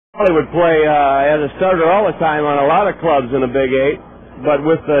He would play as a starter all the time on a lot of clubs in the Big 8, but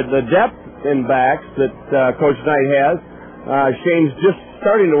with the depth in backs that Coach Knight has, Shane's just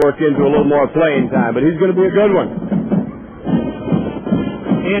starting to work into a little more playing time, but he's going to be a good one.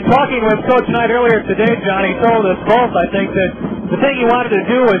 In talking with Coach Knight earlier today, John, he told us both, I think, that the thing he wanted to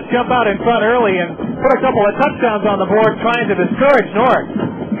do was jump out in front early and put a couple of touchdowns on the board trying to discourage Norwich.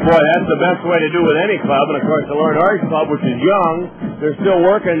 Boy, that's the best way to do with any club, and of course the Lower Norwich club, which is young, they're still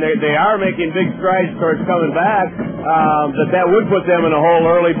working. They are making big strides towards coming back. That would put them in a hole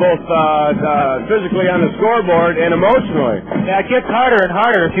early, both physically on the scoreboard and emotionally. Yeah, it gets harder and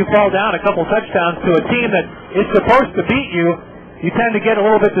harder if you fall down a couple touchdowns to a team that is supposed to beat you. You tend to get a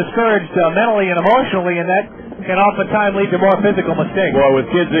little bit discouraged mentally and emotionally, and that can oftentimes lead to more physical mistakes. Boy, with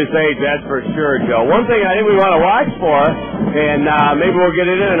kids this age, that's for sure, Joe. One thing I think we want to watch for, and maybe we'll get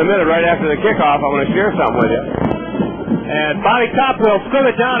it in a minute right after the kickoff, I want to share something with you. And Bobby Kopp will screw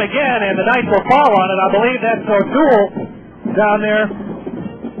it down again, and the Knights will fall on it. I believe that's O'Toole down there.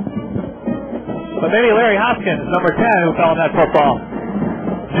 But maybe Larry Hopkins, number 10, who fell on that football.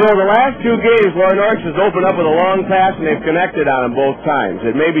 Joe, the last two games, Lower Norwich has opened up with a long pass, and they've connected on them both times.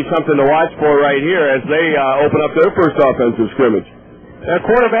 It may be something to watch for right here as they open up their first offensive scrimmage. Their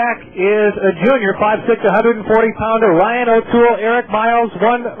quarterback is a junior, 5'6", 140-pounder, Ryan O'Toole. Eric Miles,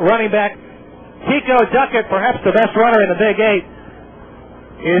 one running back. Tico Duckett, perhaps the best runner in the Big 8,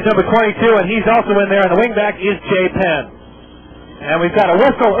 is number 22, and he's also in there, and the wingback is Jay Penn. And we've got a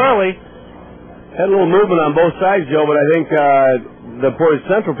whistle early. Had a little movement on both sides, Joe, but I think the Portage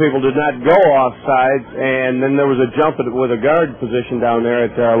Central people did not go offsides, and then there was a jump with a guard position down there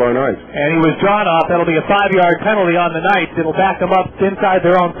at Lower Norwich. And he was drawn off. That'll be a 5-yard penalty on the Knights. It'll back them up inside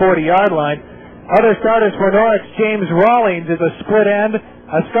their own 40-yard line. Other starters for Norwich, James Rawlings is a split end,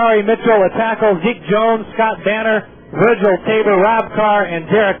 Ascari Mitchell a tackle, Zeke Jones, Scott Banner, Virgil Tabor, Rob Carr, and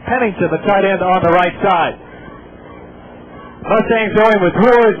Derek Pennington, the tight end on the right side. Mustangs going with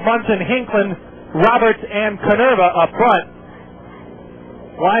Brewers, Munson, Hinkland, Roberts, and Canerva up front.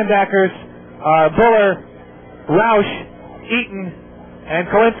 Linebackers are Buller, Roush, Eaton,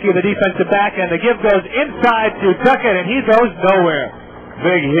 and Kolinsky, the defensive back, and the give goes inside to Duckett, and he goes nowhere.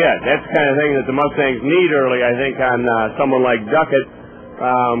 Big hit. That's the kind of thing that the Mustangs need early, I think, on someone like Duckett.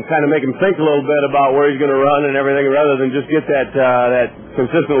 Kind of make him think a little bit about where he's going to run and everything, rather than just get that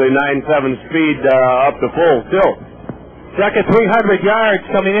consistently 9.7 speed up to full still. Duckett 300 yards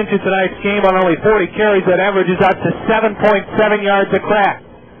coming into tonight's game on only 40 carries. That averages out to 7.7 yards a crack.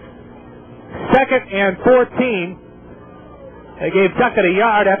 Second and 14. They gave Duckett a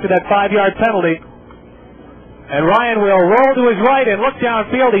yard after that 5-yard penalty. And Ryan will roll to his right and look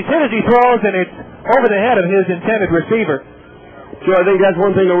downfield. He's hit as he throws, and it's over the head of his intended receiver. Sure, I think that's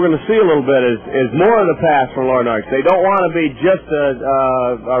one thing that we're going to see a little bit is more of the pass from Lower Norwich. They don't want to be just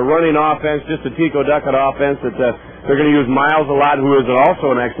a running offense, just a Tico Duckett offense. That they're going to use Miles a lot, who is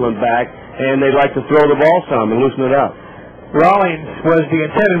also an excellent back, and they'd like to throw the ball some and loosen it up. Rawlings was the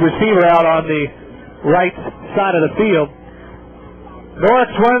intended receiver out on the right side of the field.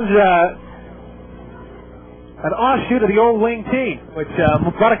 Norwich runs an offshoot of the old wing T, which a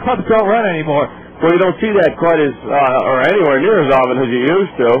lot of clubs don't run anymore. Well, you don't see that quite as, or anywhere near as often as you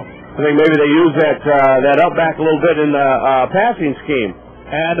used to. I think maybe they use that up back a little bit in the passing scheme.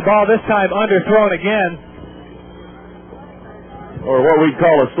 And the ball this time underthrown again. Or what we'd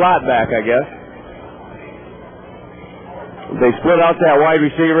call a slot back, I guess. They split out that wide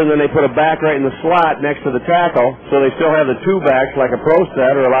receiver, and then they put a back right in the slot next to the tackle, so they still have the two backs like a pro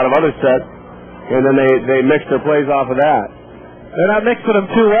set or a lot of other sets, and then they mix their plays off of that. They're not mixing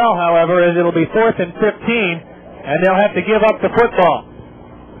them too well, however, as it'll be 4th and 15, and they'll have to give up the football.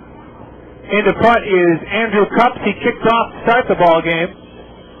 In the front is Andrew Cupps. He kicked off to start the ball game,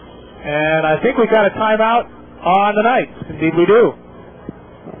 and I think we got a timeout on the Knights. Indeed we do.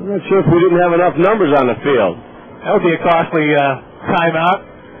 I'm not sure if we didn't have enough numbers on the field. That would be a costly timeout.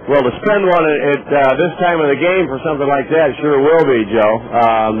 Well, to spend one at this time of the game for something like that sure will be, Joe.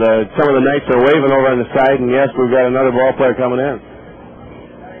 Some of the Knights are waving over on the side, and yes, we've got another ball player coming in.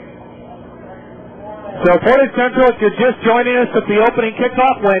 So Portage Central, if you're just joining us at the opening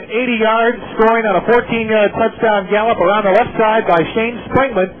kickoff, went 80 yards, scoring on a 14-yard touchdown gallop around the left side by Shane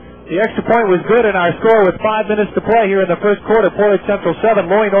Springman. The extra point was good in our score with 5 minutes to play here in the first quarter. Portage Central 7,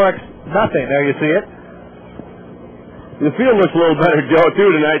 Lower Norwich nothing. There you see it. The field looks a little better, Joe, too,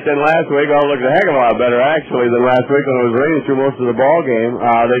 tonight than last week. Oh, it looked a heck of a lot better, actually, than last week when it was raining through most of the ball game.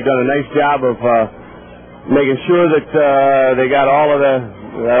 They've done a nice job of making sure that they got all of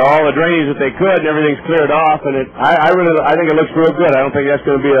all the drainage that they could, and everything's cleared off. And I think it looks real good. I don't think that's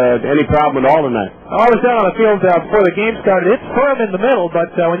going to be any problem at all tonight. I was down on the field before the game started. It's firm in the middle,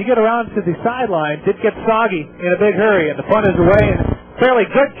 but when you get around to the sidelines, it gets soggy in a big hurry. And the punt is away, and fairly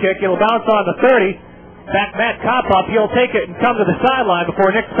good kick. It'll bounce on the 30. Back Matt Kopp up. He'll take it and come to the sideline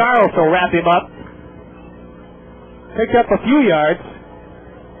before Nick Saros will wrap him up. Picked up a few yards.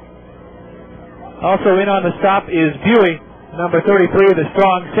 Also in on the stop is Buey, number 33, the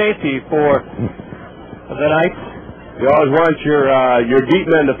strong safety for the Knights. You always want your deep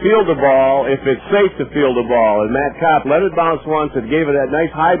men to field the ball if it's safe to field the ball. And Matt Kopp let it bounce once and gave it that nice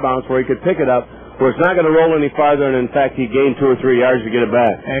high bounce where he could pick it up, where it's not going to roll any farther, and in fact he gained 2 or 3 yards to get it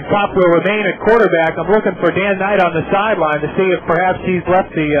back. And Kopp will remain at quarterback. I'm looking for Dan Knight on the sideline to see if perhaps he's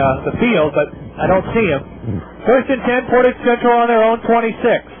left the field, but I don't see him. 1st and 10, Portage Central on their own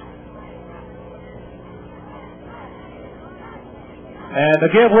 26. And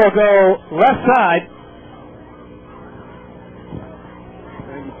the give will go left side.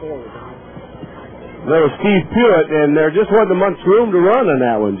 There was Steve Pewitt, and there just wasn't much room to run on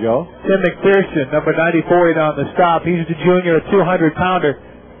that one, Joe. Tim McPherson, number 94, on the stop. He's the junior, a 200-pounder.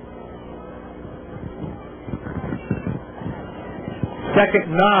 2nd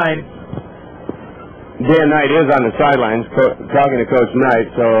and 9. Dan Knight is on the sidelines talking to Coach Knight,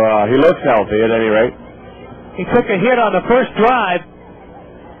 so he looks healthy at any rate. He took a hit on the first drive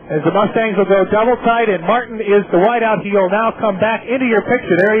as the Mustangs will go double tight, and Martin is the wideout. He'll now come back into your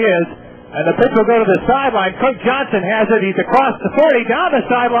picture. There he is. And the pitch will go to the sideline. Kirk Johnson has it. He's across the 40, down the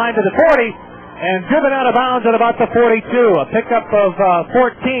sideline to the 40, and driven out of bounds at about the 42. A pickup of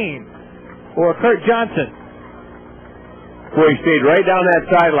 14 for Kirk Johnson. Well, he stayed right down that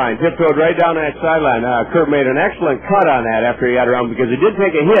sideline, tiptoed right down that sideline. Kirk made an excellent cut on that after he got around, because he did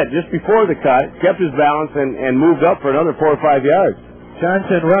take a hit just before the cut, kept his balance, and moved up for another 4 or 5 yards.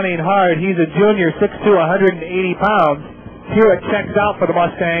 Johnson running hard. He's a junior, 6'2", 180 pounds. Hewitt checks out for the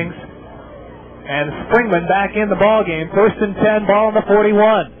Mustangs. And Springman back in the ball game. 1st and 10, ball on the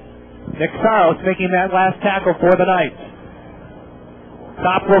 41. Nick Saros making that last tackle for the Knights.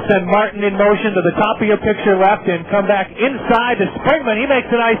 Kopp will send Martin in motion to the top of your picture left and come back inside to Springman. He makes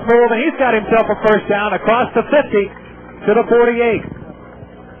a nice move, and he's got himself a first down across the 50 to the 48.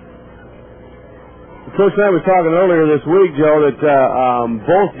 Coach Knight was talking earlier this week, Joe, that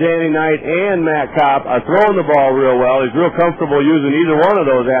both Danny Knight and Matt Kopp are throwing the ball real well. He's real comfortable using either one of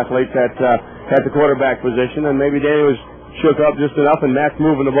those athletes at the quarterback position, and maybe Danny was shook up just enough, and Matt's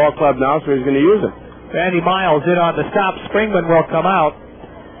moving the ball club now, so he's going to use it. Randy Miles in on the stop. Springman will come out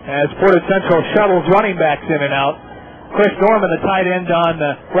as Portage Central shuttles running backs in and out. Chris Norman, the tight end on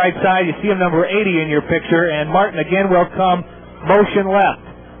the right side. You see him, number 80 in your picture, and Martin again will come motion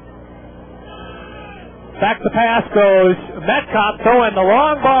left. Back the pass goes Matt Kopp, throwing the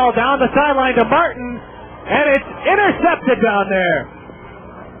long ball down the sideline to Martin, and it's intercepted down there.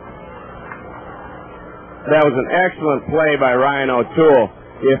 That was an excellent play by Ryan O'Toole.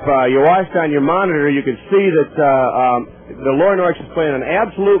 If you watched on your monitor, you could see that the Lower North is playing an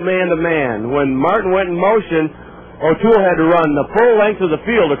absolute man-to-man. When Martin went in motion, O'Toole had to run the full length of the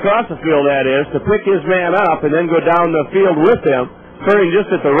field, across the field that is, to pick his man up and then go down the field with him, turning just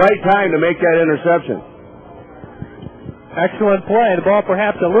at the right time to make that interception. Excellent play. The ball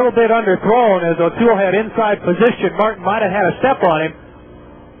perhaps a little bit underthrown as O'Toole had inside position. Martin might have had a step on him.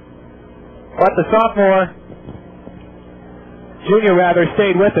 But the junior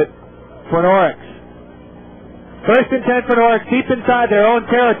stayed with it for Norix. 1st and 10 for Norix, deep inside their own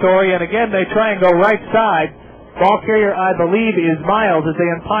territory, and again they try and go right side. Ball carrier, I believe, is Miles, as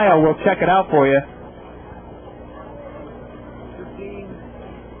Dan Pyle will check it out for you.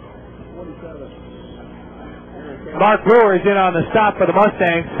 Mark Brewer is in on the stop for the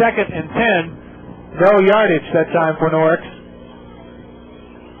Mustangs. 2nd and 10. No yardage that time for Norix.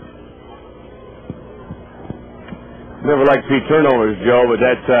 Never like to see turnovers, Joe, but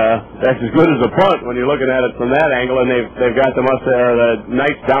that's as good as a punt when you're looking at it from that angle, and they've got the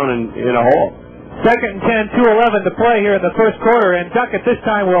Knights down in a hole. 2nd and 10, 2:11 to play here in the first quarter, and Duckett this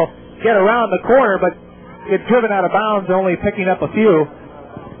time will get around the corner, but get driven out of bounds, only picking up a few.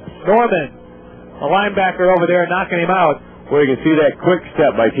 Norman, a linebacker over there, knocking him out. Well, you can see that quick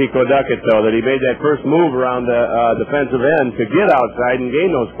step by Tico Duckett, though, that he made that first move around the defensive end to get outside and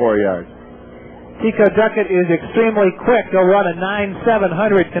gain those 4 yards. Tico Duckett is extremely quick. He'll run a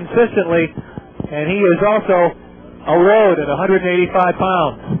 9.700 consistently, and he is also a load at 185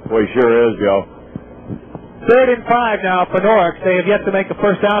 pounds. Well, he sure is, Joe. 3rd and 5 now for Norix. They have yet to make a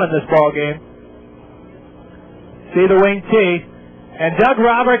first down in this ball game. See the wing tee. And Doug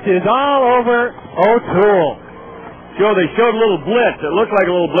Roberts is all over O'Toole. Joe, they showed a little blitz. It looked like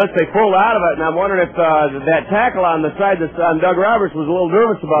a little blitz. They pulled out of it, and I'm wondering if that tackle on the side on Doug Roberts was a little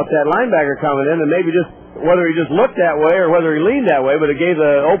nervous about that linebacker coming in, and maybe just whether he just looked that way or whether he leaned that way, but it gave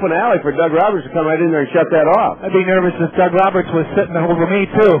the open alley for Doug Roberts to come right in there and shut that off. I'd be nervous if Doug Roberts was sitting over me,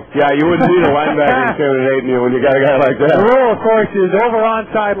 too. Yeah, you wouldn't need a linebacker intimidating you when you got a guy like that. The rule, of course, is over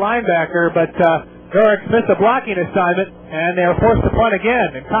onside linebacker, but Norwich missed a blocking assignment, and they're forced to punt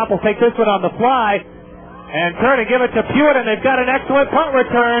again. And Kopp will take this one on the fly and turn and give it to Pewitt, and they've got an excellent punt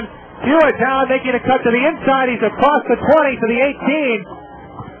return. Pewitt down, making a cut to the inside. He's across the 20 to the 18.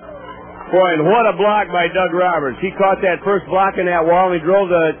 Boy, and what a block by Doug Roberts. He caught that first block in that wall, and he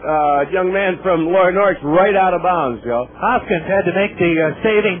drove the young man from Lower Norwich right out of bounds, Joe. Hoskins had to make the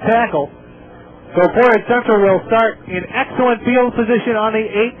saving tackle. So Portage Central will start in excellent field position on the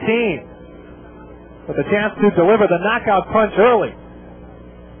 18. With a chance to deliver the knockout punch early.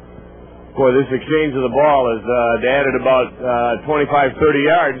 Boy, this exchange of the ball has added about 25, 30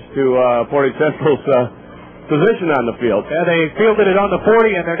 yards to Portage Central's position on the field. Yeah, they fielded it on the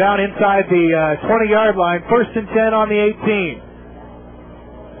 40, and they're down inside the 20-yard line. 1st and 10 on the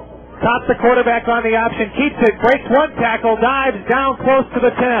 18. Kopp, the quarterback, on the option, keeps it, breaks one tackle, dives down close to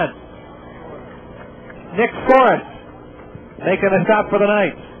the 10. Nick Forrest making a stop for the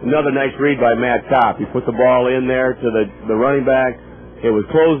Knights. Another nice read by Matt Kopp. He put the ball in there to the running back. It was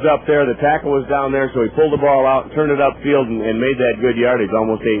closed up there. The tackle was down there, so he pulled the ball out, turned it upfield, and made that good yardage,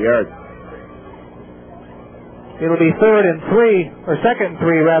 almost 8 yards. It'll be 2nd and 3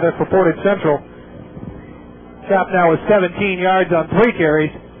 for Portage Central. Kopp now with 17 yards on 3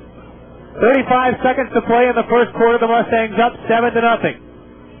 carries. 35 seconds to play in the first quarter. The Mustangs up 7-0.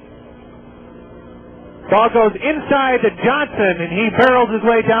 Ball goes inside to Johnson, and he barrels his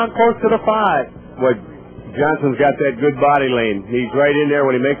way down close to the 5. Well, Johnson's got that good body lane. He's right in there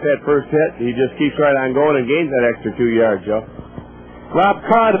when he makes that first hit. He just keeps right on going and gains that extra 2 yards, Joe. Rob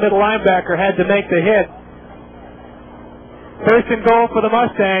Carr, the middle linebacker, had to make the hit. 1st and goal for the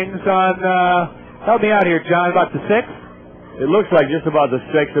Mustangs on, help me out here, John, about the 6? It looks like just about the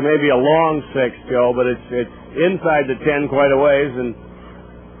 6, or maybe a long 6, Joe, but it's inside the 10 quite a ways, and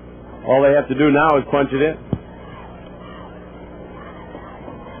all they have to do now is punch it in.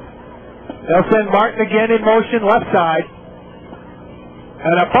 They'll send Martin again in motion, left side.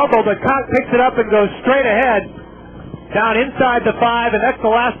 And a fumble, but Kopp picks it up and goes straight ahead, down inside the 5, and that's the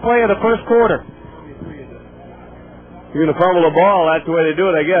last play of the first quarter. You're going to fumble the ball, that's the way they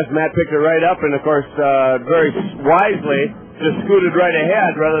do it, I guess. Matt picked it right up, and of course, very wisely, just scooted right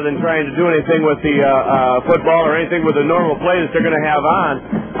ahead rather than trying to do anything with the football or anything with the normal play that they're going to have on.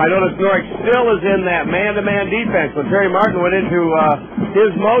 I notice Norwich still is in that man-to-man defense. When Terry Martin went into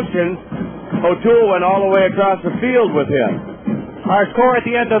his motion, O'Toole went all the way across the field with him. Our score at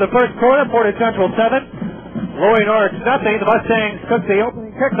the end of the first quarter, Portage Central 7, Lower Norwich nothing. The Mustangs took the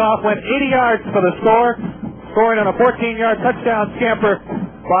opening kickoff, went 80 yards for the score, scoring on a 14-yard touchdown scamper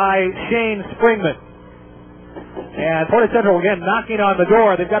by Shane Springman. And Portage Central again knocking on the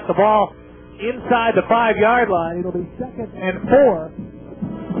door. They've got the ball inside the 5-yard line. It'll be 2nd and 4.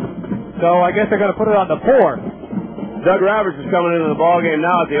 So I guess they're going to put it on the 4. Doug Roberts is coming into the ballgame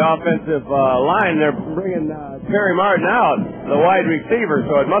now at the offensive line. They're bringing Terry Martin out, the wide receiver,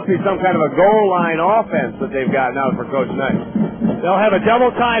 so it must be some kind of a goal line offense that they've got now for Coach Knight. They'll have a double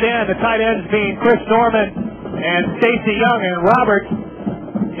tight end, the tight ends being Chris Norman and Stacy Young, and Roberts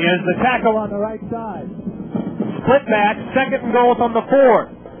is the tackle on the right side. Split back, 2nd and goal from the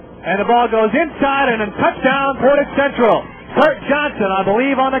 4. And the ball goes inside and a touchdown, Portage Central. Kurt Johnson, I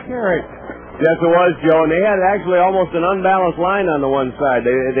believe, on the carry. Yes, it was, Joe, and they had actually almost an unbalanced line on the one side.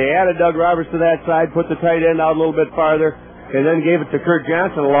 They added Doug Roberts to that side, put the tight end out a little bit farther, and then gave it to Kurt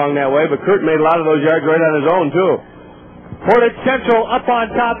Johnson along that way, but Kurt made a lot of those yards right on his own, too. Portage Central up on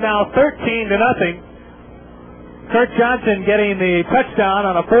top now, 13-0. Kurt Johnson getting the touchdown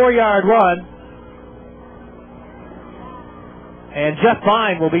on a 4-yard run. And Jeff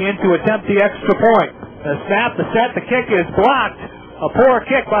Vine will be in to attempt the extra point. The snap, the set, the kick is blocked. A poor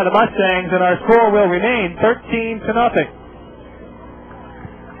kick by the Mustangs, and our score will remain 13-0.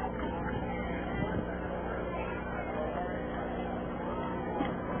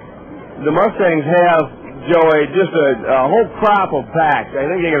 The Mustangs have, Joey, just a whole crop of backs. I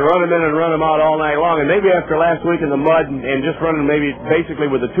think they can run them in and run them out all night long. And maybe after last week in the mud and just running maybe basically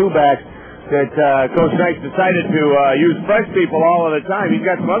with the 2 backs, that Coach Knight decided to use fresh people all of the time. He's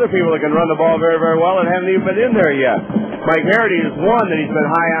got some other people that can run the ball very, very well and haven't even been in there yet. Mike Harity is one that he's been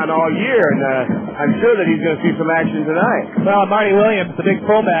high on all year, and I'm sure that he's going to see some action tonight. Well, Marty Williams, the big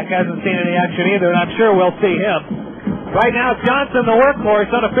fullback, hasn't seen any action either, and I'm sure we'll see him. Right now, Johnson, the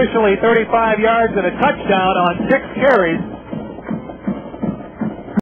workhorse, unofficially 35 yards and a touchdown on 6 carries.